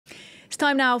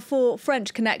time now for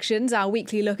French Connections, our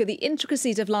weekly look at the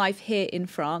intricacies of life here in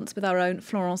France with our own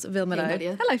Florence Villeminot.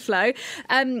 Hey, hello, Flo.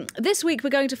 This week we're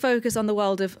going to focus on the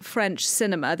world of French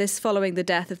cinema, this following the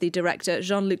death of the director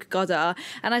Jean-Luc. And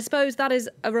I suppose that is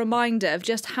a reminder of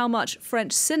just how much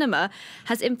French cinema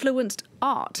has influenced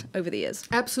art over the years.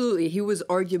 Absolutely. He was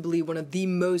arguably one of the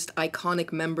most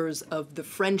iconic members of the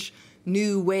French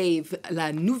New Wave, la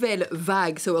Nouvelle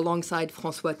Vague, so alongside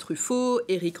François Truffaut,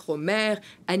 Éric Rohmer,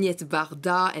 Agnès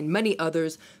Varda, and many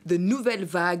others, the Nouvelle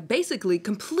Vague basically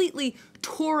completely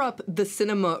tore up the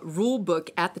cinema rule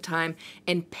book at the time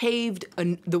and paved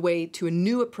the way to a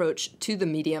new approach to the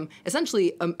medium,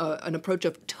 essentially an approach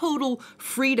of total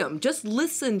freedom. Just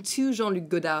listen to Jean-Luc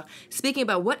Godard speaking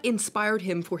about what inspired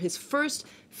him for his first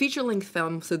feature-length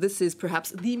film. So this is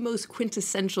perhaps the most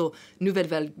quintessential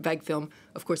Nouvelle Vague film.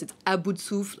 Of course, it's À bout de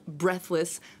souffle,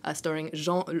 Breathless, starring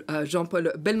Jean-Paul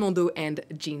Belmondo and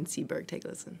Jean Seberg. Take a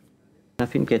listen. Un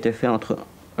film qui a été fait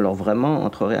alors vraiment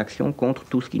entre réactions contre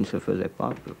tout ce qui ne se faisait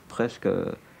pas, presque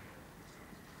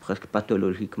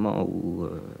pathologiquement ou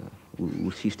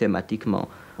systématiquement.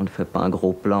 On ne fait pas un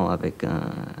gros plan avec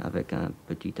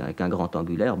un grand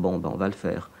angulaire, bon ben on va le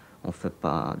faire. On ne fait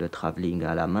pas de travelling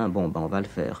à la main, bon ben on va le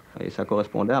faire. Et ça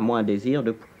correspondait à moi un désir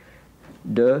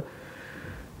de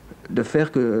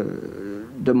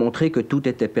montrer que tout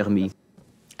était permis.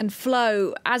 And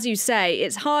Flo, as you say,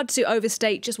 it's hard to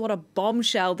overstate just what a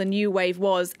bombshell the new wave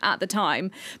was at the time,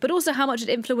 but also how much it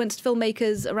influenced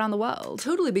filmmakers around the world.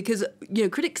 Totally, because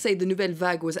critics say the Nouvelle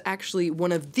Vague was actually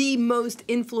one of the most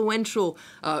influential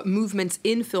movements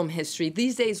in film history.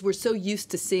 These days, we're so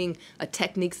used to seeing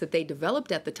techniques that they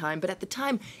developed at the time, but at the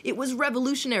time, it was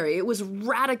revolutionary. It was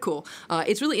radical.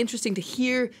 It's really interesting to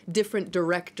hear different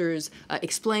directors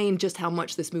explain just how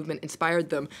much this movement inspired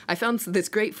them. I found this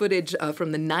great footage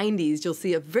from the 90s, you'll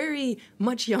see a very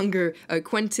much younger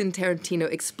Quentin Tarantino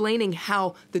explaining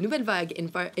how the Nouvelle Vague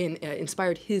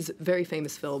inspired his very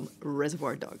famous film,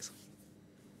 Reservoir Dogs.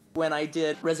 When I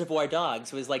did Reservoir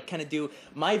Dogs, it was like kind of do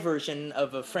my version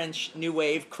of a French New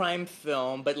Wave crime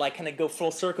film, but like kind of go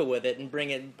full circle with it and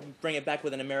bring it back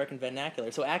with an American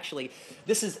vernacular. So actually,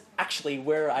 this is actually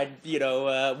where I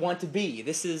want to be.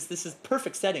 This is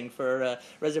perfect setting for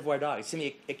Reservoir Dogs. To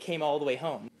me, it came all the way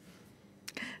home.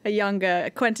 A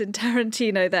younger Quentin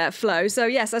Tarantino there, Flo. So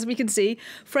yes, as we can see,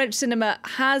 French cinema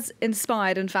has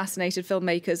inspired and fascinated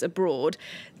filmmakers abroad.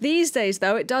 These days,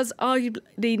 though, it does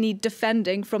arguably need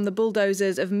defending from the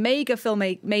bulldozers of major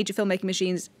filmmaking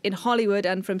machines in Hollywood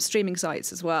and from streaming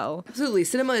sites as well. Absolutely.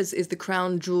 Cinema is the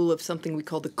crown jewel of something we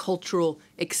call the cultural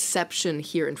exception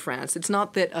here in France. It's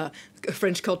not that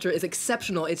French culture is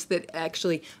exceptional, it's that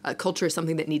actually culture is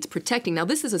something that needs protecting. Now,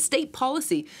 this is a state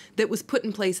policy that was put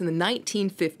in place in the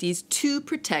 1950s to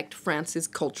protect France's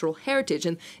cultural heritage.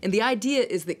 And the idea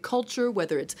is that culture,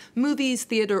 whether it's movies,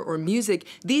 theater, or music,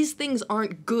 these things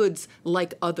aren't goods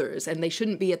like others, and they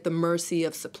shouldn't be at the mercy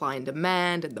of supply and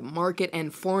demand and the market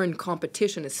and foreign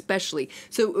competition especially.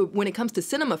 So when it comes to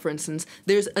cinema, for instance,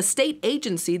 there's a state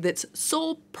agency that's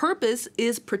sole purpose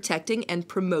is protecting and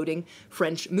promoting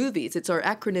French movies. It's our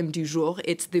acronym du jour.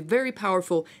 It's the very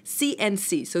powerful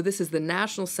CNC. So this is the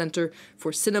National Center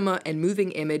for Cinema and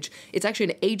Moving Image. It's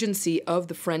actually an agency of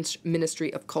the French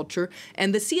Ministry of Culture.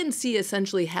 And the CNC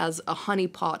essentially has a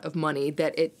honeypot of money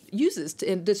that it uses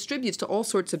and distributes to all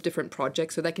sorts of different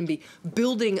projects. So that can be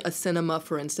building a cinema,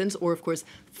 for instance, or of course,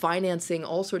 financing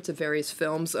all sorts of various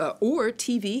films or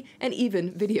TV and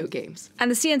even video games.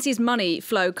 And the CNC's money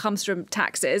flow comes from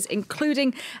taxes,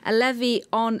 including a levy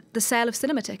on the sale of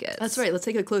cinema tickets. That's right. Let's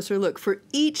take a closer look. For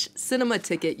each cinema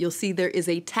ticket, you'll see there is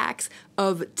a tax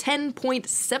of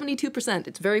 10.72%.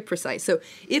 It's very precise. So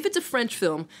if it's a French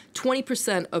film,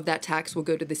 20% of that tax will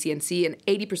go to the CNC and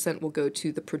 80% will go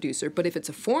to the producer. But if it's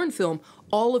a foreign film,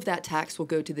 all of that tax will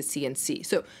go to the CNC.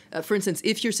 So, for instance,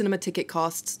 if your cinema ticket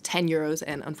costs 10 euros,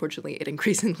 and unfortunately it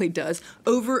increasingly does,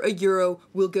 over €1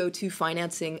 will go to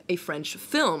financing a French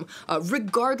film,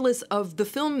 regardless of the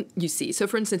film you see. So,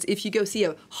 for instance, if you go see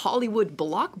a Hollywood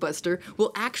blockbuster,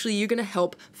 well, actually, you're going to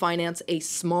help finance a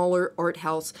smaller art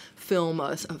house film,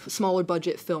 a smaller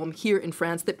budget film here in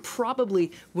France that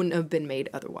probably wouldn't have been made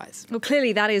otherwise. Well,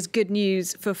 clearly that is good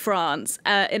news for France,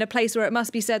 in a place where it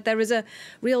must be said there is a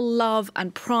real love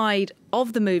and pride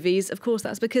of the movies. Of course,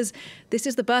 that's because this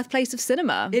is the birthplace of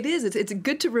cinema. It is. It's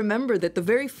good to remember that the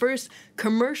very first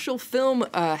commercial film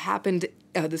happened.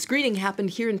 The screening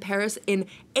happened here in Paris in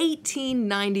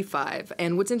 1895.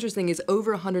 And what's interesting is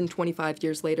over 125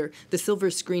 years later, the silver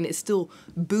screen is still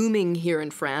booming here in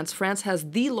France. France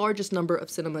has the largest number of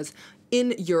cinemas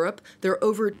in Europe. There are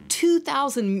over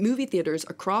 2,000 movie theaters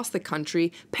across the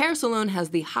country. Paris alone has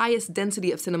the highest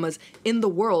density of cinemas in the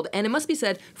world. And it must be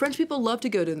said, French people love to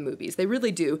go to the movies. They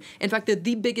really do. In fact, they're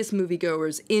the biggest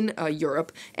moviegoers in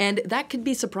Europe. And that could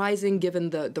be surprising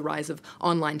given the rise of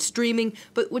online streaming.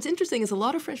 But what's interesting is a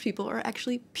lot of French people are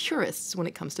actually purists when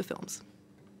it comes to films.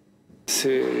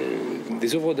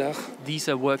 These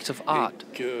are works of art.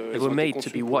 They were made to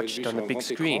be watched on a big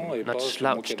screen, not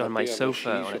slouched on my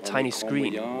sofa on a tiny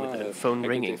screen with a phone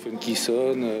ringing.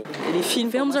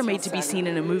 Films are made to be seen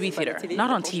in a movie theater, not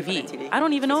on TV. I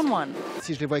don't even own one.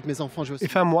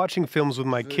 If I'm watching films with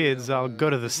my kids, I'll go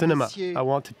to the cinema. I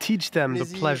want to teach them the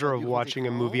pleasure of watching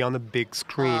a movie on the big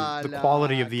screen, the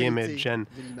quality of the image, and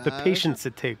the patience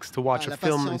it takes to watch a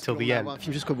film until the end.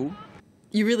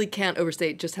 You really can't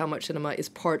overstate just how much cinema is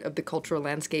part of the cultural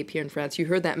landscape here in France. You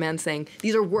heard that man saying,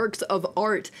 these are works of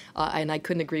art, and I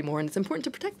couldn't agree more, and it's important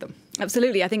to protect them.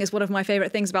 Absolutely. I think it's one of my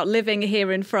favourite things about living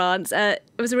here in France. It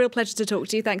was a real pleasure to talk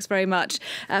to you. Thanks very much,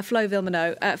 Flo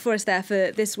Villeneuve, for us there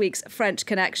for this week's French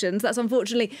Connections. That's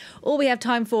unfortunately all we have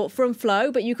time for from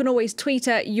Flo, but you can always tweet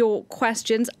her your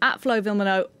questions at Flo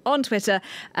Villeneuve on Twitter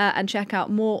and check out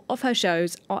more of her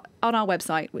shows on our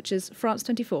website, which is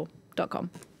france24.com.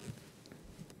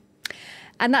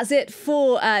 And that's it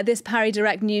for this Paris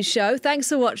Direct News show. Thanks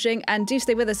for watching, and do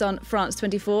stay with us on France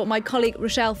 24. My colleague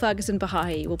Rochelle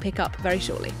Ferguson-Bahahi will pick up very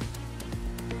shortly.